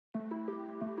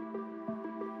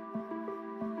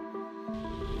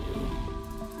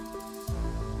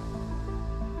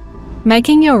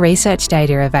Making your research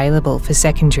data available for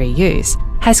secondary use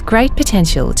has great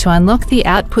potential to unlock the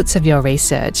outputs of your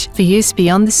research for use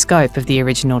beyond the scope of the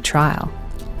original trial.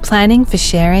 Planning for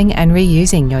sharing and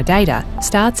reusing your data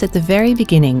starts at the very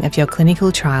beginning of your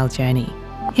clinical trial journey.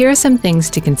 Here are some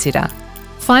things to consider.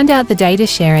 Find out the data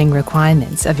sharing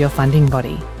requirements of your funding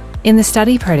body. In the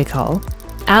study protocol,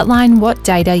 outline what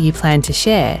data you plan to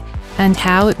share and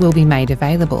how it will be made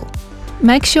available.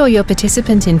 Make sure your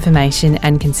participant information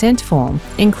and consent form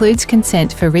includes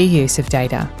consent for reuse of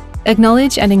data.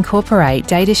 Acknowledge and incorporate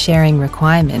data sharing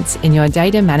requirements in your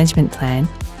data management plan,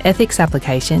 ethics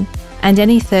application, and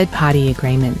any third-party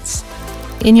agreements.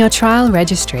 In your trial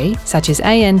registry, such as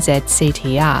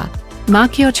ANZ-CTR,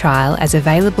 mark your trial as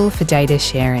available for data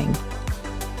sharing.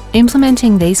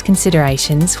 Implementing these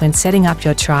considerations when setting up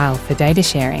your trial for data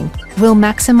sharing will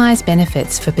maximise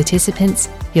benefits for participants,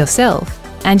 yourself,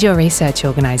 and your research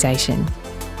organisation.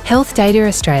 Health Data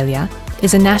Australia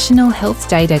is a national health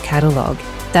data catalogue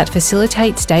that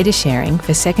facilitates data sharing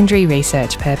for secondary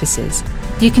research purposes.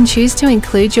 You can choose to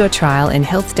include your trial in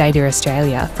Health Data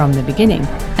Australia from the beginning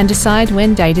and decide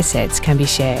when datasets can be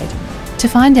shared. To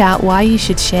find out why you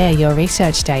should share your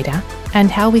research data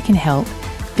and how we can help,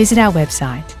 visit our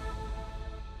website.